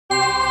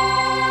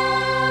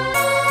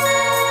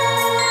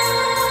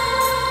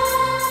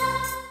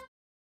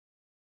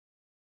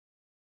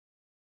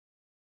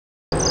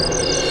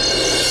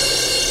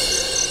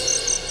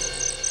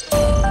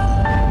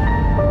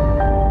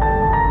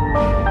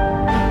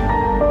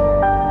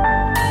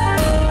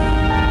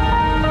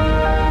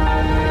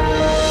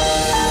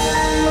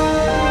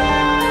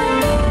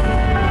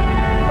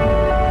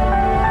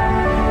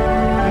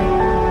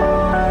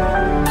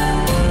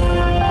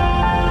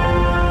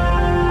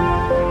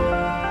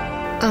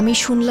আমি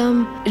শুনলাম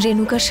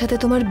রেনুকার সাথে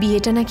তোমার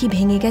বিয়েটা নাকি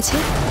ভেঙে গেছে।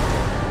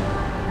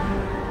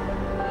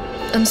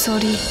 I am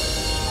sorry.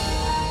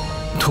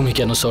 তুমি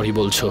কেন সরি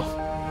বলছো?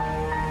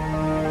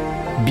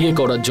 বিয়ে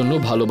করার জন্য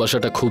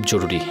ভালোবাসাটা খুব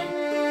জরুরি।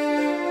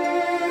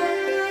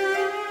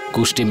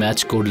 কুষ্টি ম্যাচ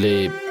করলে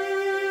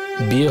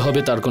বিয়ে হবে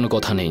তার কোনো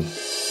কথা নেই।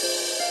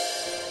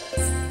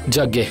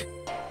 যাকগে,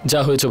 যা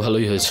হয়েছে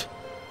ভালোই হয়েছে।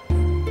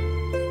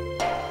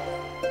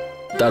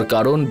 তার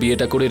কারণ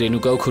বিয়েটা করে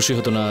রেনুকাও খুশি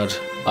হতো না,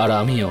 আর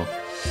আমিও।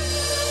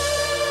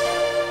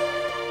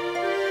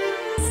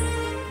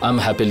 I am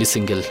happily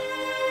single.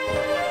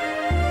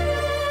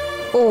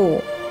 ও,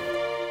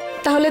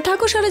 তাহলে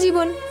থাকো সারা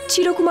জীবন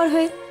চিরকুমার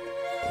হয়ে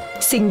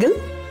সিঙ্গেল?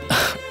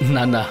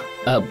 না না,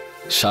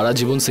 সারা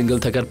জীবন সিঙ্গেল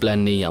থাকার প্ল্যান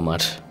নেই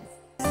আমার।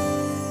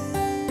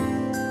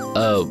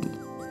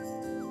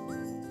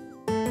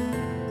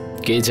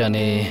 কে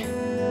জানে,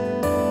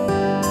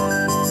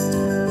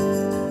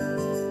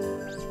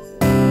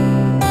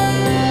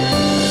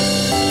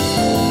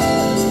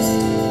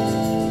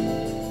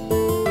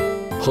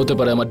 হতে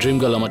পারে আমার ড্রিম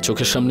গার্ল আমার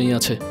চোখের সামনেই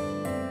আছে,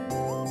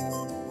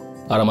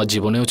 আর আমার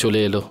জীবনেও চলে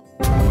এলো।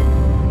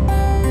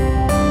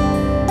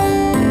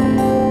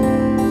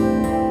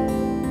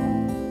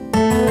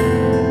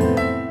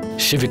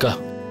 শিবিকা।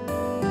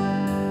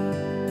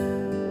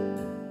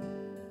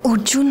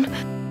 অর্জুন,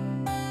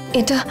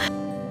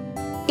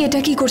 এটা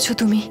কি করছো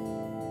তুমি?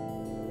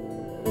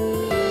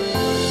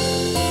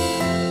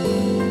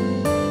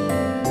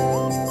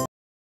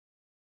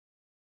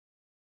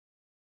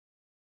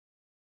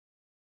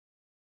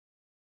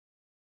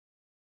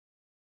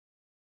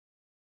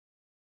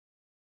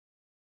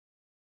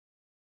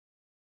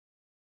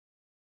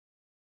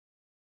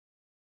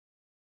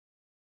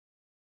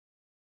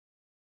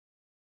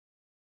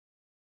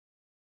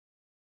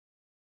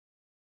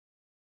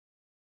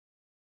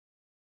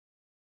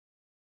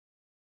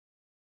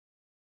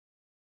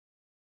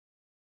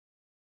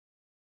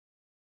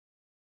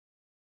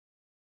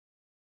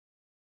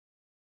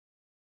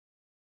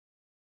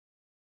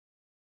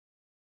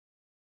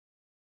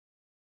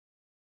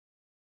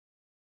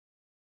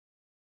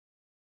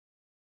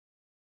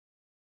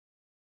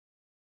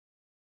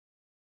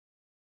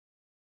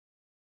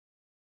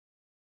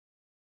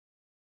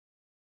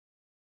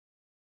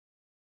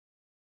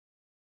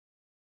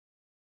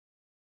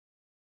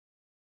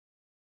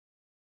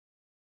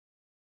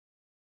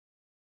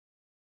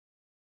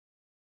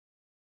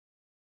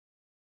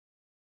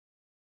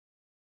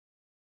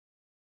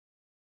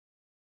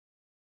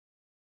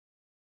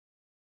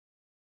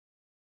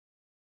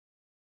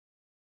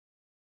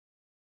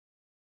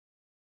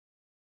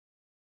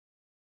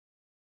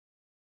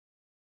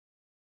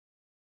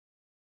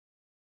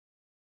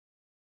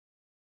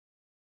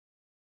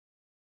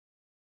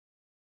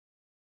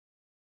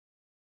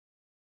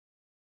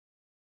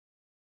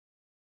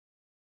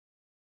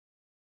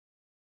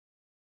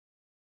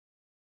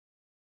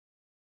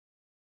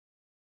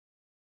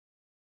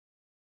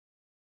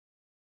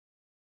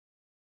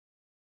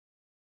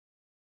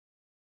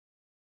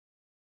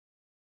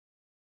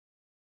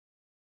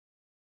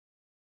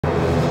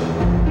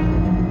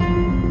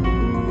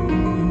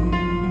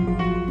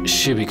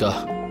 শিবিকা,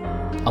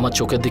 আমার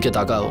চোখের দিকে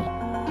তাকাও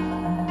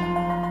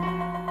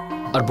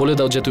আর বলে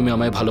দাও যে তুমি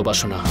আমায়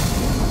ভালোবাসো না।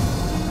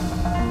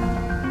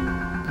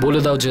 বলে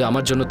দাও যে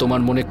আমার জন্য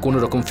তোমার মনে কোনো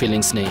রকম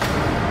ফিলিংস নেই।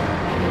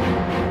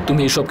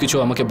 তুমি এসব কিছু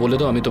আমাকে বলে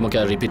দাও, আমি তোমাকে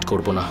আর রিপিট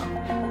করব না।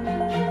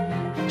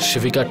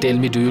 Shivika, tell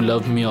me, do you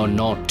love me or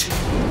not?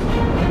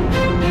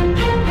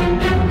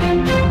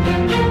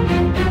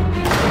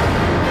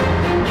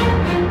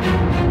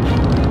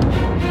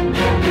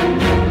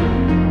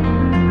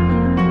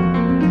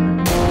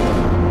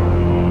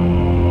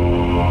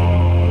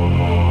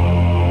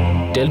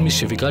 Tell me,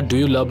 Shivika, do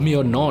you love me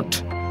or not?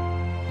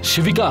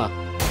 Shivika!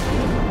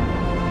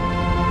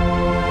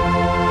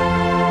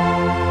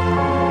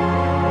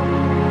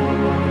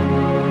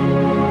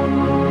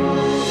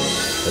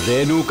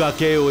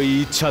 রেনুকাকে ওই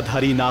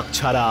ইচ্ছাধারী নাক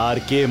ছাড়া আর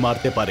কে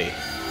মারতে পারে?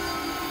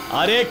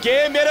 আরে কে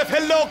মেরে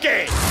ফেললো ওকে?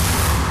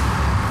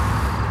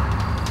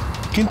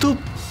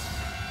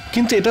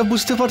 কিন্তু এটা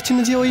বুঝতে পারছি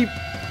না যে ওই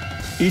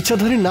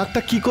ইচ্ছাধারী নাকটা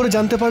কি করে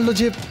জানতে পারলো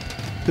যে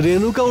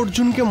রেনুকা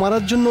অর্জুনকে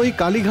মারার জন্য ওই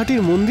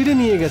কালীঘাটির মন্দিরে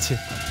নিয়ে গেছে।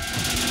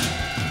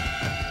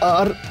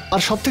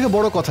 আর সব থেকে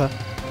বড় কথা,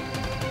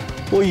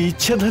 ওই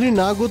ইচ্ছাধারী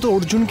নাগও তো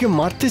অর্জুনকে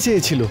মারতে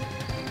চেয়েছিল,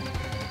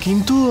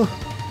 কিন্তু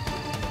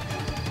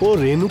ও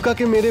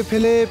রেনুকাকে মেরে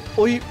ফেলে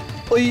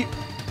ওই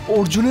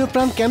অর্জুনের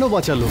প্রাণ কেন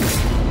বাঁচালো?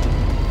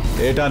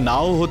 এটা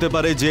নাও হতে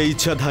পারে যে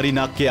ইচ্ছাধারী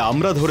নাগকে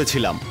আমরা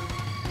ধরেছিলাম,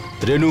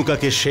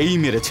 রেনুকাকে সেই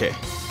মেরেছে।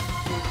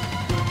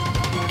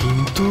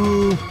 কিন্তু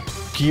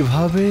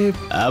কিভাবে?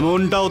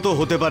 এমনটাও তো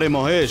হতে পারে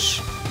মহেশ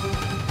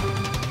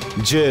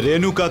যে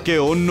রেনুকাকে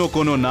অন্য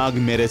কোনো নাগ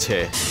মেরেছে,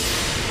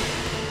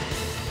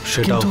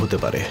 সেটাও হতে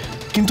পারে।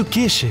 কিন্তু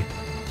কে সে?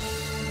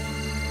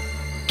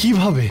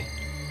 কিভাবে?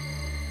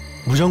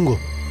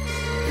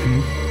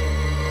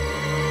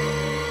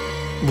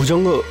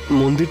 ভুজঙ্গ,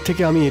 মন্দির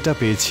থেকে আমি এটা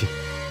পেয়েছি।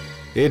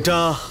 এটা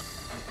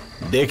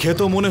দেখে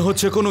তো মনে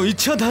হচ্ছে কোনো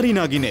ইচ্ছাধারী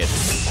নাগিনের।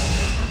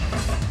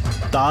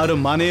 তার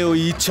মানে ওই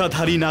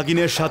ইচ্ছাধারী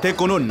নাগিনের সাথে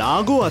কোনো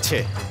নাগও আছে।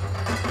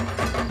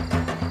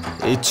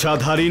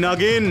 ইচ্ছাধারী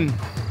নাগিন,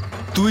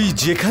 তুই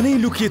যেখানেই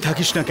লুকিয়ে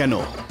থাকিস না কেন,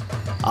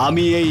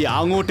 আমি এই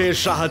আঙটের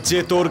সাহায্যে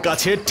তোর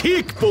কাছে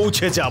ঠিক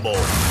পৌঁছে যাব।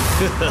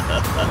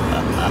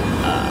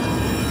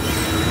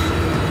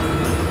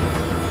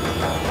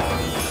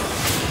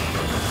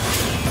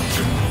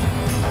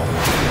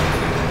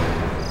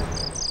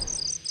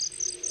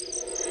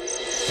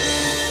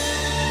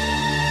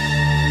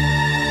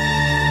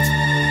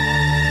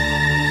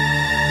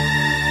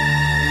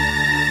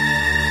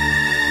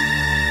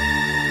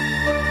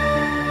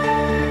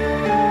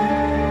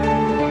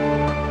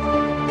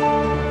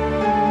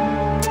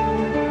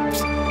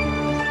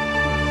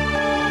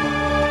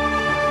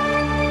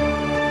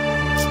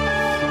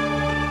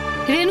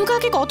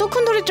 রেনুকাকে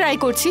কতক্ষণ ধরে ট্রাই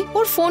করছি,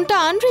 ওর ফোনটা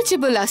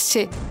আনরিচেবল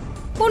আসছে।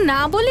 ও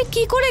না বলে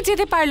কি করে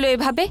যেতে পারলো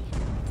এভাবে?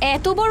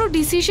 এত বড়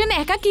ডিসিশন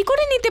একা কি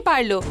করে নিতে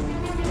পারলো?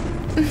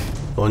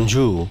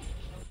 অঞ্জু,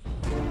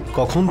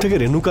 কখন থেকে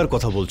রেনুকার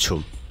কথা বলছো?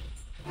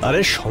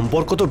 আরে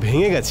সম্পর্ক তো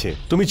ভেঙে গেছে,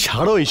 তুমি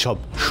ছাড়ো এইসব,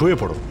 শুয়ে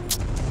পড়ো।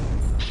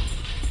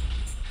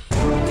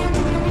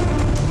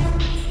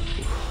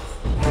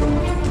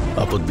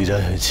 আপদ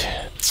বিদায় হয়েছে।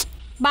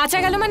 বাঁচা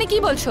গেল মানে কি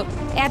বলছো?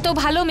 এত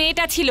ভালো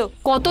মেয়েটা ছিল,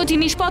 কত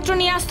জিনিসপত্র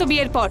নিয়ে আসতো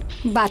বিয়ের পর,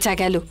 বাঁচা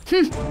গেল।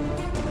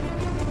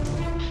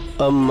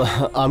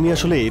 আমি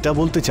আসলে এটা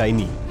বলতে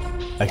চাইনি।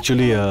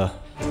 অ্যাকচুয়ালি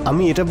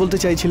আমি এটা বলতে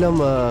চাইছিলাম,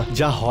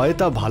 যা হয়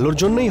তা ভালোর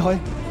জন্যই হয়,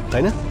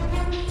 তাই না?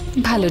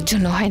 ভালোর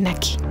জন্য হয়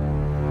নাকি?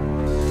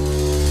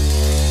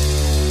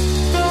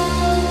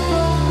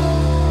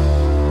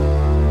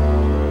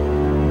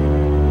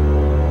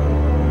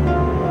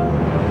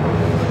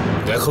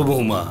 দেখো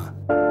বৌমা,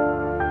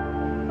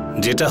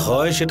 যেটা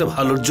হয় সেটা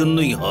ভালোর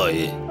জন্যই হয়।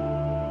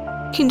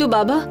 কিন্তু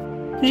বাবা,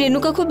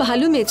 রেনুকা খুব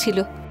ভালো মেয়ে ছিল,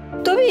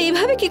 তবে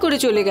এইভাবে কি করে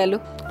চলে গেল?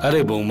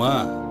 আরে বৌমা,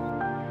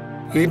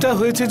 এটা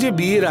হয়েছে যে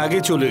বিয়ের আগে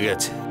চলে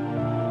গেছে।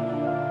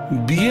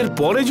 বিয়ের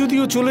পরে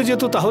যদিও চলে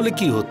যেত তাহলে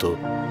কি হতো?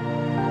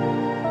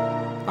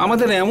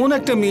 আমাদের এমন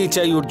একটা মেয়ে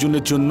চাই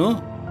অর্জুনের জন্য,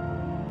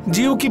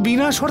 যে ওকে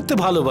বিনা শর্তে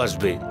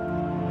ভালোবাসবে,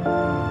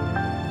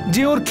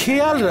 যে ওর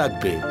খেয়াল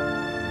রাখবে,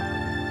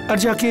 আর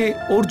যাকে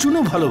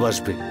অর্জুনও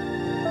ভালোবাসবে।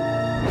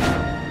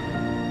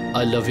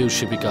 I love you,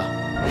 Shivika.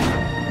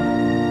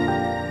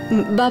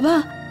 বাবা,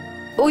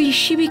 ওই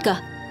শিবিকা,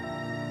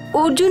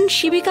 অর্জুন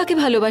শিবিকাকে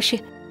ভালোবাসে।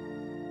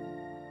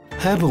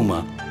 হ্যাঁ বৌমা,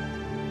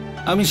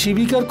 আমি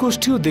শিবিকার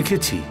কোষ্ঠীও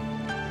দেখেছি।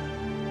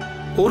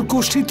 ওর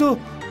কোষ্ঠী তো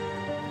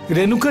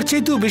রেনুকার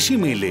চাইতেও বেশি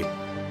মেলে।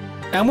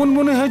 এমন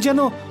মনে হয় যেন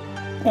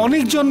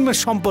অনেক জন্মের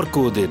সম্পর্ক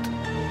ওদের।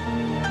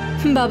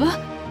 বাবা,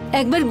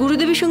 একবার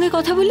গুরুদেবের সঙ্গে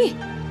কথা বলি?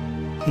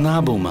 না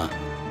বৌমা,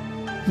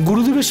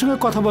 গুরুদেবের সঙ্গে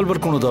কথা বলবার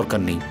কোনো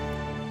দরকার নেই।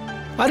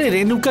 আরে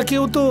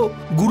রেনুকাকেও তো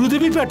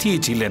গুরুদেবই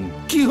পাঠিয়েছিলেন,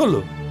 কি হলো?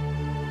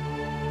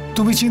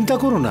 তুমি চিন্তা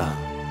করো না,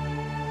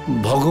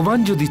 ভগবান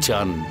যদি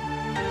চান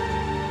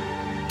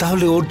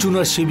তাহলে অর্জুন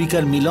আর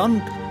শিবিকার মিলন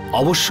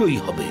অবশ্যই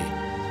হবে।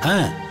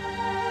 হ্যাঁ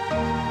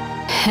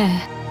হ্যাঁ।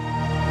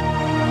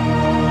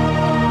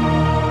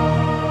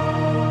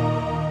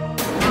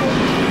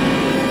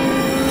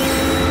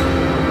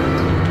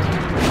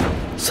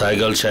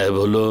 সাইগাল সাহেব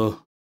হলো,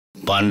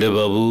 পান্ডে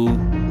বাবু,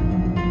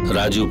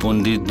 রাজু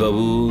পণ্ডিত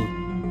বাবু।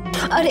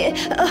 আরে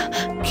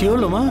কি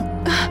হলো মা?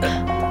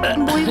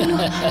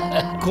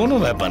 কোনো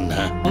ব্যাপার না,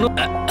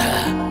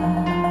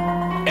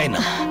 এই না।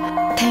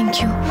 Thank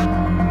you.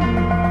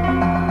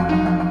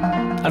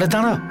 আরে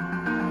দাঁড়া,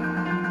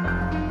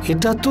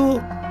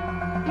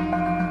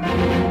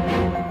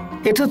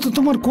 এটা তো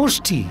তোমার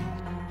কোষ্ঠী।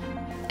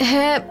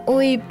 হ্যাঁ,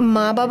 ওই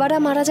মা বাবারা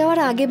মারা যাওয়ার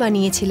আগে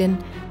বানিয়েছিলেন।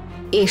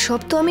 এসব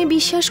তো আমি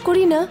বিশ্বাস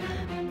করি না,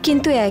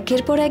 কিন্তু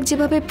একের পর এক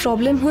যেভাবে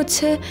প্রবলেম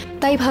হচ্ছে,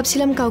 তাই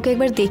ভাবছিলাম কাউকে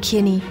একবার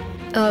দেখিয়ে নিই।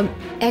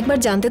 একবার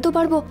জানতে তো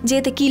পারবো যে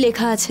এতে কি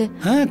লেখা আছে।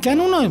 হ্যাঁ, কেন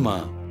নয় মা।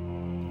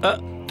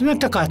 তুমি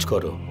একটা কাজ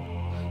করো,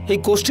 এই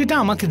কোষ্ঠীটা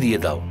আমাকে দিয়ে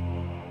দাও।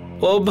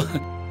 ও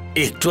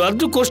একটু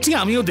আধটু কোষ্ঠী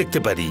আমিও দেখতে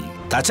পারি।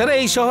 তাছাড়া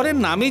এই শহরের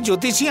নামী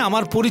জ্যোতিষী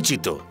আমার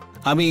পরিচিত,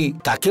 আমি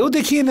তাকেও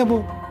দেখিয়ে নেব।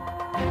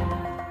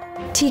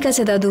 ঠিক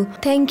আছে দাদু,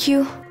 থ্যাংক ইউ।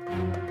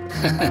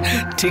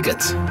 ঠিক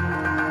আছে।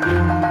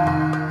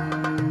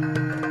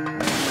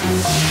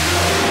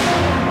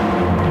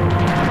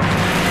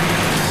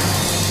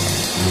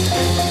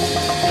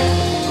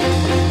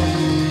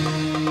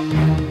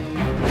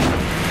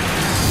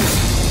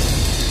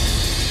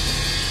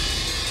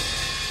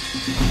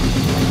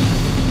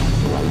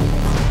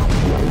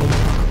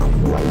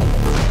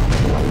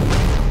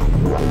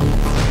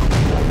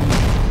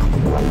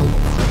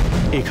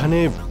 এখানে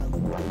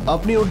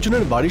আপনি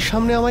অর্জুনের বাড়ির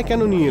সামনে আমায়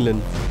কেন নিয়ে এলেন?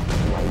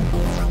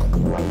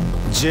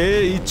 যে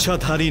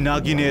ইচ্ছাধারী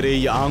নাগিনের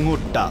এই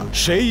আঙুরটা,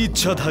 সেই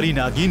ইচ্ছাধারী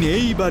নাগিন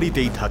এই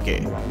বাড়িতেই থাকে।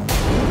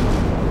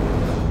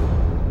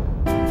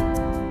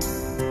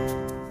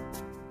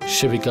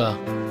 শিবিকা,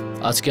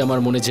 আজকে আমার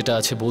মনে যেটা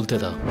আছে বলতে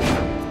দাও।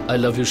 I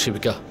love you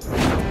Shivika.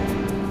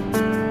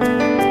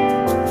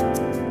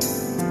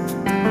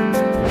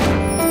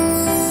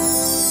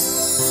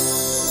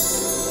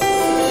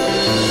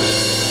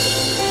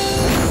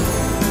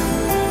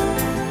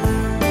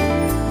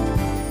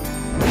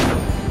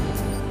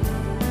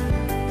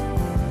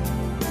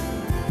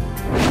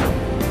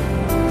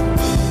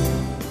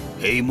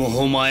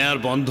 মোহমায়ার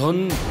বন্ধন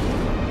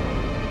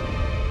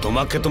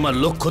তোমাকে তোমার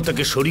লক্ষ্য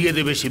থেকে সরিয়ে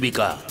দেবে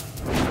শিবিকা।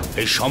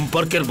 এই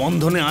সম্পর্কের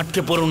বন্ধনে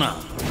আটকে পড়ো না।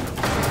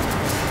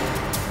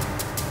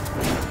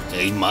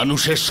 এই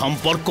মানুষের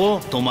সম্পর্ক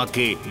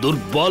তোমাকে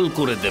দুর্বল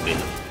করে দেবে।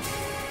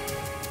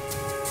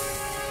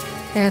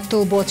 এত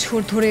বছর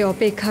ধরে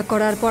অপেক্ষা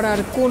করার পর আর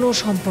কোনো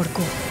সম্পর্ক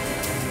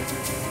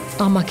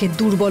আমাকে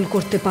দুর্বল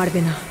করতে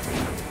পারবে না।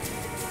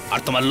 আর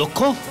তোমার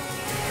লক্ষ্য,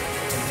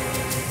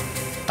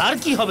 তার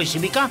কি হবে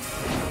শিবিকা?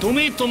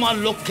 তুমি তোমার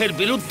লক্ষ্যের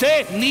বিরুদ্ধে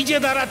নিজে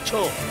দাঁড়াচ্ছ।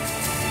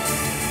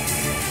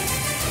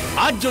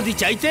 আজ যদি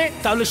চাইতে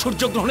তাহলে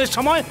সূর্যগ্রহণের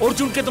সময়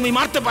অর্জুনকে তুমি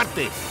মারতে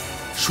পারতে।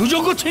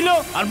 সুযোগও ছিল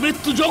আর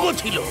মৃত্যুযোগও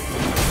ছিল।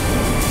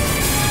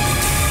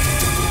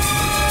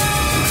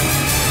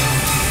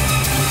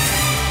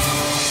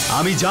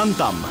 আমি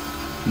জানতাম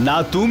না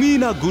তুমি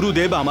না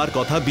গুরুদেব আমার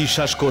কথা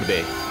বিশ্বাস করবে।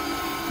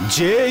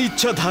 যে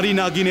ইচ্ছাধারী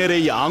নাগিনের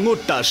এই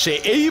আঙুরটা সে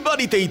এই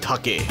বাড়িতেই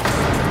থাকে।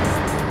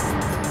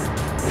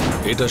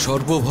 এটা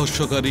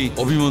সর্বভস্যকারী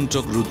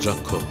অভিমন্ত্রক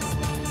রুদ্রাক্ষ।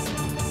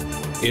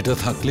 এটা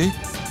থাকলে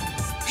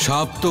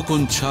সাপ্ত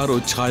কঞ্ছার ও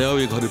ছায়াও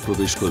এ ঘরে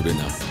প্রবেশ করবে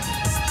না।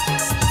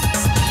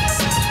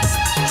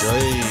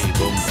 জয়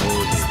বম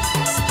ভোলে।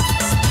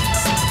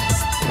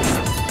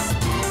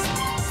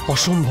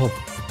 অসম্ভব,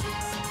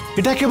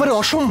 এটা একেবারে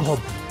অসম্ভব।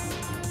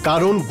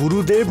 কারণ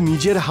গুরুদেব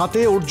নিজের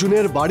হাতে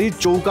অর্জুনের বাড়ির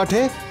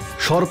চৌকাঠে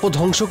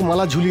সর্পধ্বংসক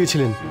মালা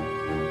ঝুলিয়েছিলেন।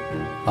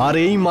 আর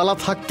এই মালা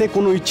থাকতে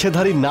কোনো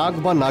ইচ্ছেধারী নাগ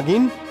বা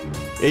নাগিন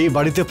এই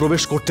বাড়িতে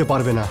প্রবেশ করতে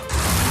পারবে না।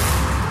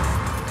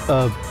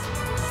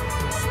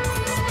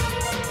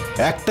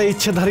 একটা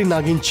ইচ্ছেধারী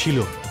নাগিন ছিল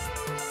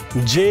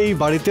যে এই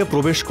বাড়িতে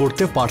প্রবেশ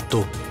করতে পারত,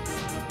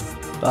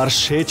 আর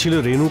সে ছিল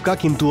রেনুকা,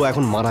 কিন্তু ও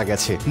এখন মারা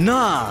গেছে।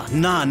 না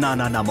না না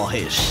না না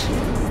মহেশ,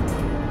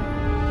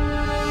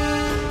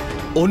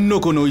 অন্য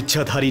কোনো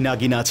ইচ্ছাধারী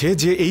নাগিন আছে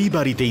যে এই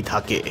বাড়িতেই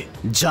থাকে,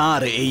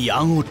 যার এই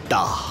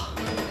আঙুরটা।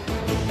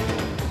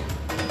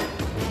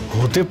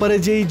 হতে পারে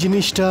যে এই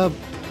জিনিসটা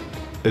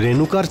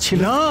রেনুকার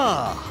ছিল। না,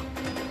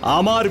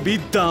 আমার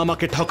বিদ্যা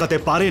আমাকে ঠকাতে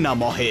পারে না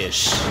মহেশ।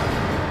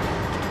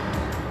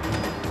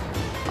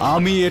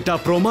 আমি এটা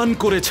প্রমাণ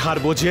করে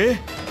ছাড়ব যে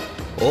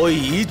ওই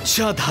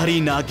ইচ্ছাধারী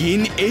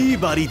নাগিন এই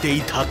বাড়িতেই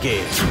থাকে।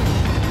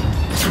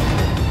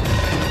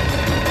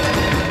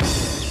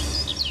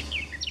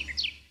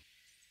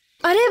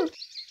 আরে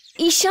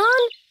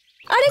ঈশান,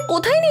 আরে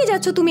কোথায় নিয়ে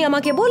যাচ্ছ তুমি?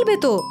 আমাকে বলবে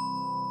তো।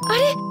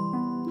 আরে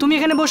তুমি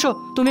এখানে বসো,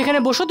 তুমি এখানে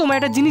বসো, তোমার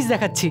একটা জিনিস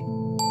দেখাচ্ছি।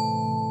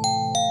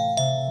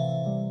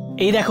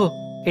 এই দেখো,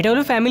 এটা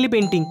হলো ফ্যামিলি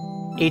পেন্টিং।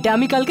 এটা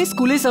আমি কালকে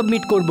স্কুলে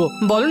সাবমিট করব।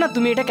 বলো না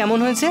তুমি এটা কেমন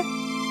হয়েছে?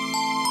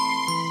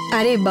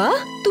 আরে বাহ,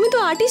 তুমি তো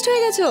আর্টিস্ট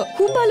হয়ে গেছো।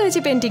 খুব ভালো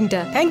হয়েছে পেন্টিংটা।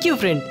 Thank you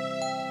friend.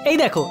 এই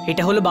দেখো,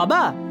 এটা হলো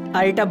বাবা,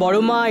 আর এটা বড়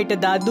মা, এটা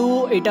দাদু,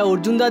 এটা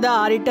অর্জুন দাদা,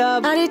 আর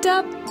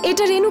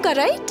এটা রেনুকা,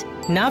 রাইট?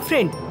 না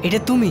ফ্রেন্ড, এটা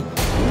তুমি।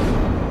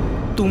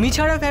 তুমি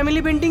ছাড়া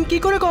ফ্যামিলি পেন্টিং কি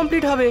করে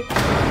কমপ্লিট হবে?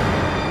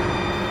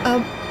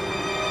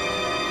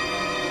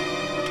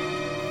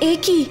 এ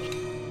কি,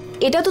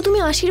 এটা তো তুমি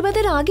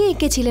আশীর্বাদের আগে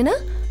এঁকেছিলে না?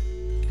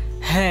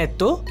 হ্যাঁ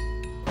তো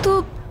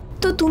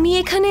তো তুমি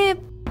এখানে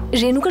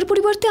রেনুকার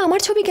পরিবর্তে আমার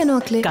ছবি কেন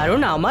আঁকলে? কারণ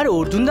আমার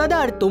অর্জুন দাদা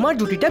আর তোমার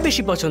জুটিটা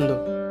বেশি পছন্দ।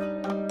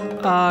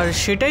 আর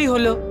সেটাই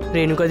হলো,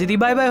 রেনুকা দিদি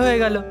বাই বাই হয়ে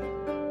গেল।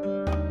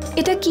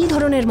 এটা কি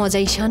ধরনের মজা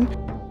ঈশান?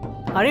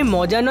 আরে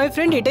মজা নয়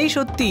ফ্রেন্ড, এটাই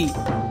সত্যি।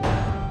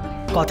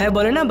 কথায়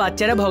বলে না,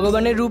 বাচ্চারা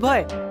ভগবানের রূপ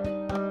হয়।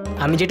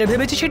 আমি যেটা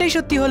ভেবেছি সেটাই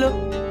সত্যি হলো।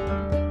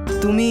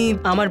 তুমি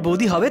আমার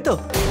বৌদি হবে তো?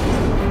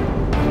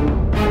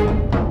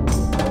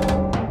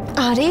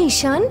 আরে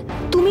ঈশান,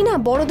 তুমি না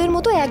বড়দের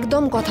মতো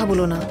একদম কথা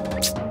বলো না।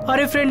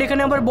 আরে ফ্রেন্ড,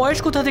 এখানে আবার বয়স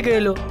কোথা থেকে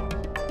এলো?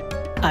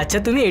 আচ্ছা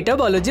তুমি এটা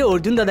বলো যে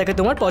অর্জুন দাদাকে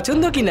তোমার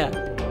পছন্দ কিনা?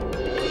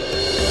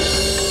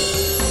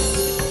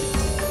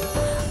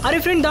 আরে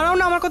ফ্রেন্ড দাঁড়াও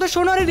না, আমার কথা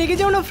শোনো। আরে রেগে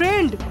যাও না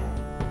ফ্রেন্ড।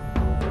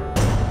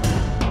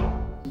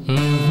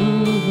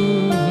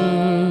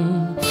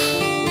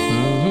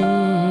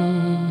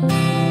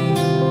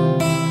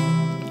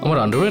 আমার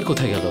আন্ডারওয়্যার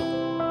কোথায় গেল?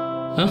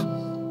 হ্যাঁ,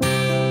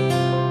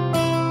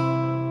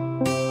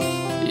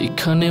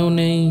 এখানেও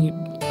নেই।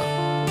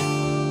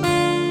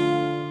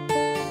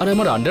 আরে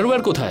আমার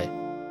আন্ডারওয়্যার কোথায়?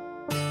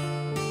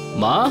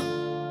 মা,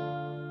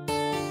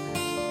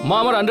 মা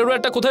আমার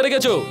আন্ডারওয়্যারটা কোথায়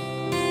রেখেছো?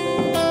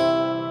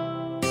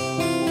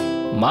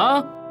 মা,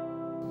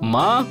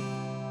 মা,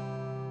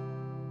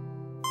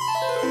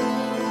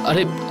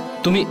 আরে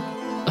তুমি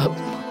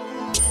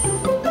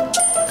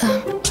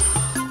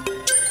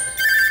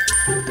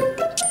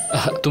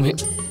তুমি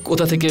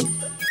কোথা থেকে?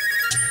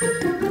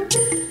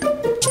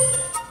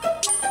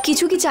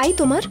 কিছু কি চাই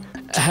তোমার?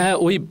 হ্যাঁ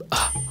ওই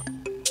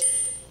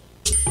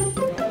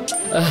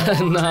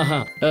না,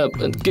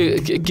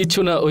 কিছু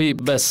না, ওই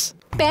ব্যাস।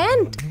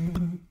 প্যান্ট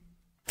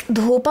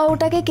ধোপা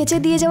ওটাকে কেচে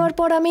দিয়ে যাওয়ার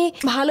পর আমি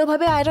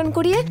ভালোভাবে আয়রন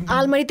করিয়ে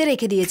আলমারিতে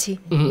রেখে দিয়েছি।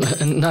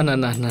 না না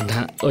না না না,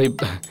 ওই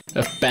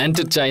প্যান্ট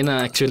চাই না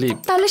অ্যাকচুয়ালি।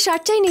 তাহলে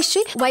শার্ট চাই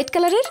নিশ্চয়ই, হোয়াইট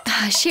কালারের।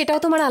 সেটাও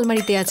তোমার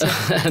আলমারিতে আছে।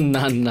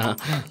 না না,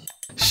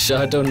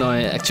 শার্টও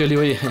নয় অ্যাকচুয়ালি।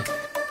 ওই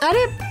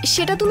আরে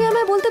সেটা তুমি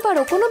আমায় বলতে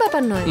পারো, কোনো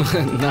ব্যাপার নয়।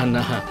 না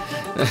না,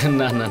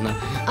 না না না,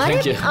 আরে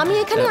থ্যাংক ইউ। আমি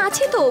এখানে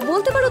আছি তো,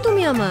 বলতে পারো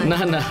তুমি আমায়। না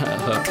না,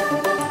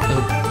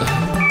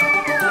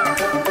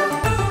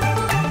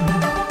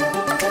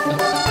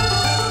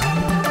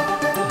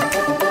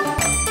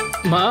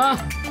 মা।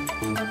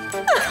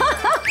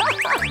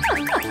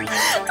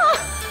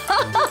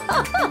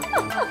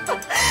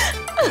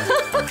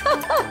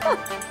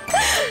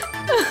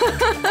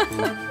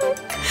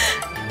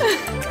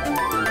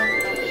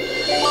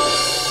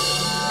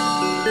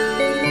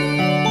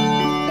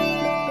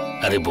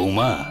 আরে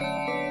বৌমা,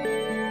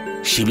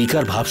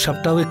 শিবিকার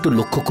ভাবসাবটাও একটু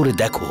লক্ষ্য করে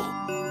দেখো,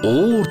 ও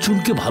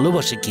অর্জুনকে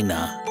ভালোবাসে কিনা।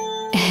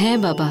 হ্যাঁ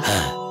বাবা।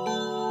 হ্যাঁ,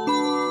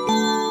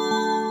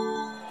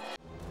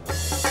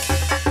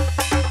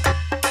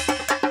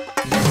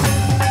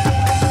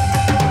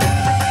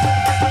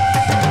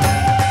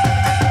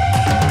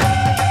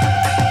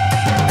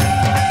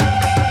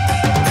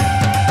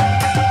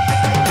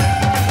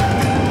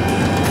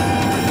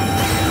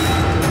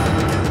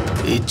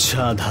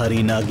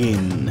 ইচ্ছাধারী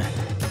নাগিন,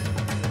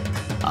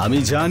 আমি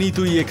জানি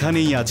তুই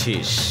এখানেই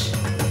আছিস।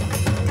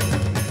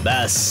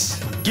 ব্যাস,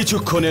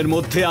 কিছুক্ষণের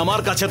মধ্যে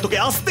আমার কাছে তোকে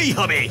আসতেই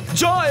হবে।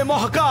 জয়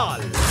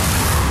মহাকাল।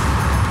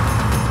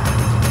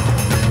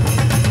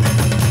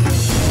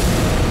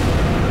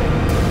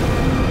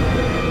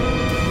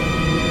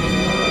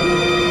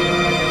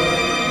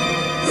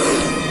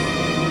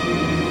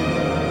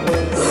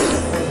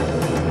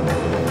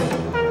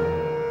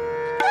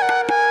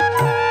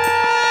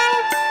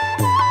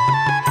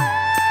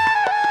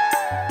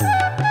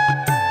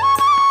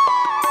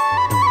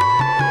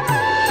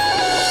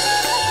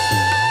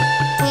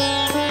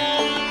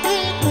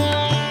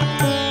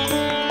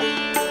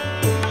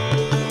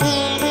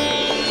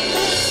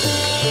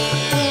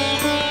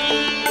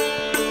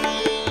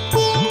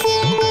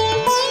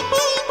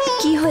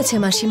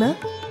 মাসিমা,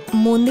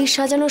 মন্দির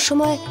সাজানোর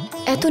সময়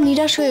এত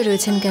নিরাশ হয়ে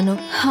রয়েছেন কেন?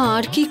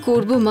 আর কি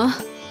করব মা,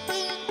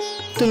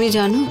 তুমি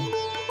জানো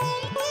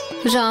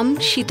রাম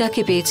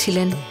সীতাকে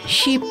পেয়েছিলেন,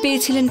 শিব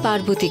পেয়েছিলেন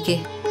পার্বতীকে,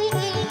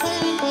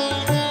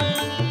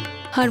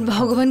 আর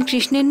ভগবান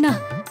কৃষ্ণের না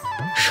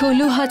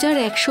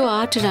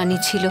 16,108 রানী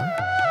ছিল।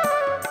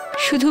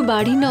 শুধু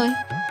বাড়ি নয়,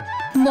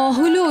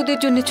 মহলও ওদের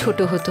জন্য ছোট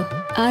হতো।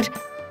 আর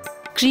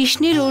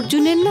কৃষ্ণের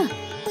অর্জুনের না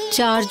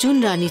 4 জন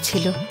রানী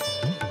ছিল,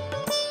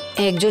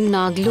 একজন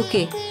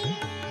নাগলোকে,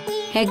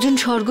 একজন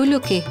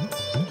স্বর্গলোকে,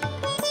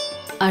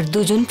 আর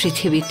 2 জন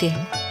পৃথিবীতে।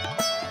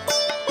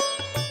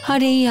 আর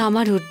এই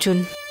আমার অর্জুন,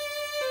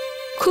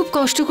 খুব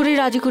কষ্ট করে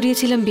রাজি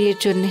করিয়েছিলাম বিয়ের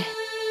জন্য,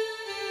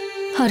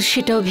 আর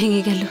সেটাও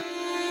ভেঙে গেল।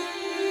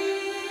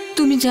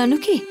 তুমি জানো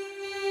কি,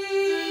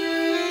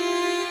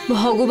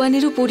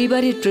 ভগবানেরও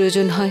পরিবারের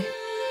প্রয়োজন হয়,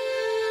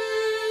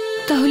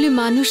 তাহলে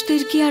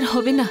মানুষদের কি আর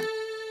হবে না?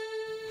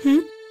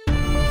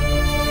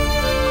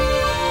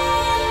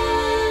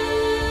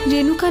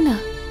 রেনুকা না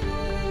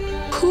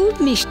খুব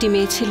মিষ্টি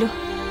মেয়ে ছিল,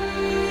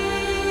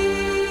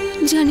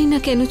 জানি না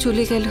কেন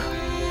চলে গেল।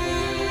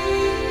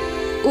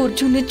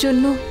 অর্জুনের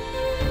জন্য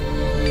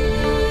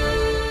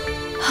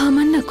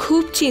আমার না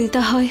খুব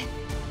চিন্তা হয়।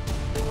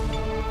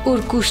 ওর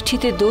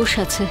কুষ্ঠিতে দোষ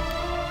আছে,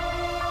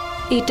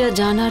 এটা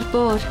জানার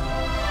পর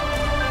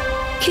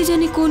কি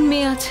জানি কোন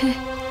মেয়ে আছে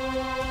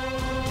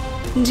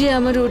যে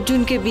আমার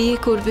অর্জুনকে বিয়ে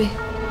করবে।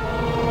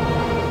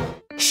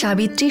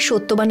 সাবিত্রী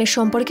সত্যবানের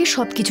সম্পর্কে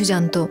সবকিছু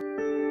জানতো।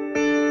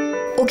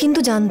 ও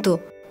কিন্তু জানতো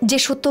যে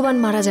সত্যবান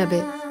মারা যাবে,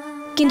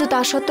 কিন্তু তা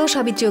সত্ত্বেও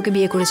সাবিত্রী ওকে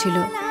বিয়ে করেছিল,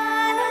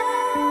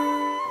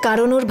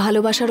 কারণ ওর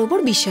ভালোবাসার ওপর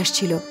বিশ্বাস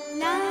ছিল,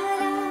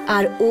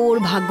 আর ও ওর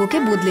ভাগ্যকে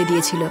বদলে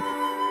দিয়েছিল।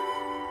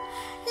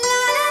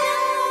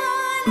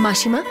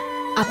 মাসিমা,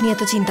 আপনি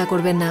এত চিন্তা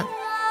করবেন না,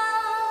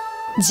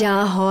 যা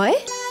হয়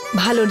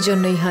ভালোর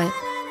জন্যই হয়।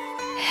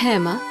 হ্যাঁ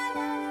মা,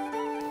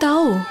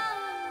 তাও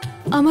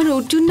আমার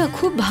অর্জুন না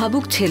খুব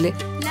ভাবুক ছেলে।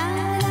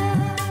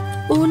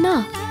 ও না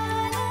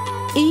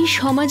এই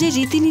সমাজের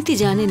রীতিনীতি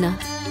জানে না,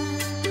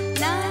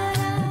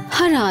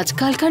 আর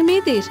আজকালকার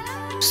মেয়েদের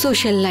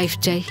সোশ্যাল লাইফ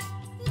চাই।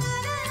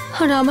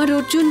 আর আমার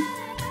অর্জুন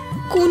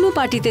কোনো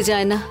পার্টিতে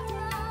যায় না,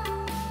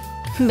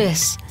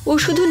 ব্যাস ও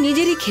শুধু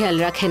নিজেরই খেয়াল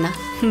রাখে না,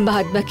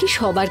 বাদ বাকি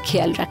সবার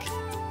খেয়াল রাখে।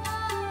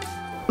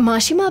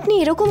 মাসিমা, আপনি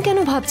এরকম কেন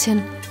ভাবছেন?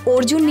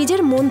 অর্জুন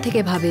নিজের মন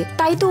থেকে ভাবে,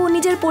 তাই তো ও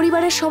নিজের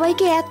পরিবারের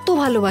সবাইকে এত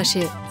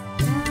ভালোবাসে,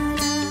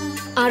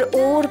 আর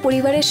ওর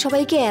পরিবারের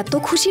সবাইকে এত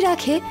খুশি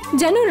রাখে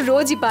যেন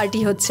রোজই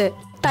পার্টি হচ্ছে।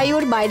 তাই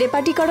ওর বাইরে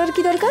পার্টি করার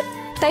কি দরকার,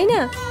 তাই না?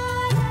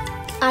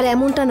 আর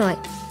এমনটা নয়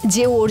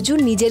যে অর্জুন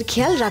নিজের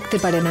খেয়াল রাখতে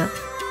পারে না,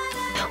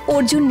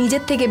 অর্জুন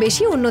নিজের থেকে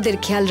বেশি অন্যদের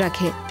খেয়াল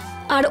রাখে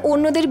আর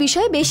অন্যদের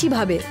বিষয়ে বেশি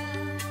ভাবে।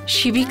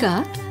 শিবিকা,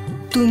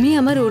 তুমি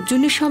আমার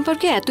অর্জুনের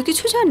সম্পর্কে এত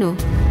কিছু জানো?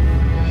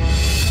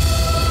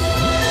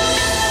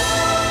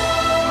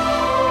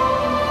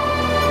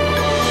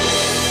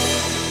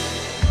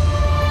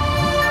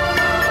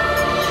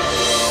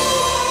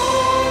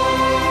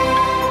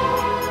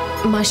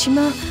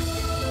 মাসিমা,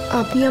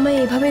 আপনি আমায়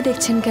এভাবে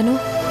দেখছেন কেন?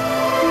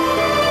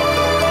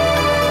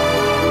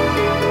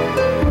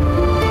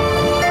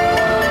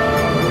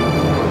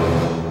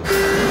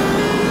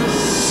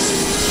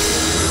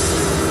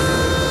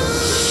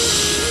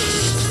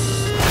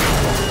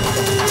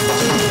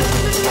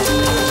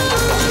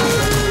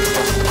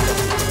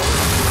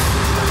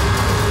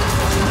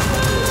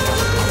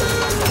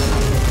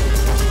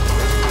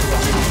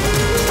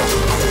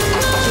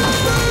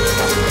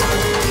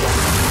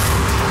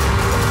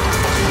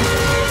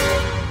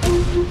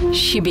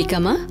 শিবিকা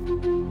মা,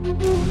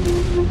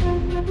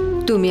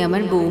 তুমি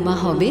আমার বৌমা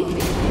হবে?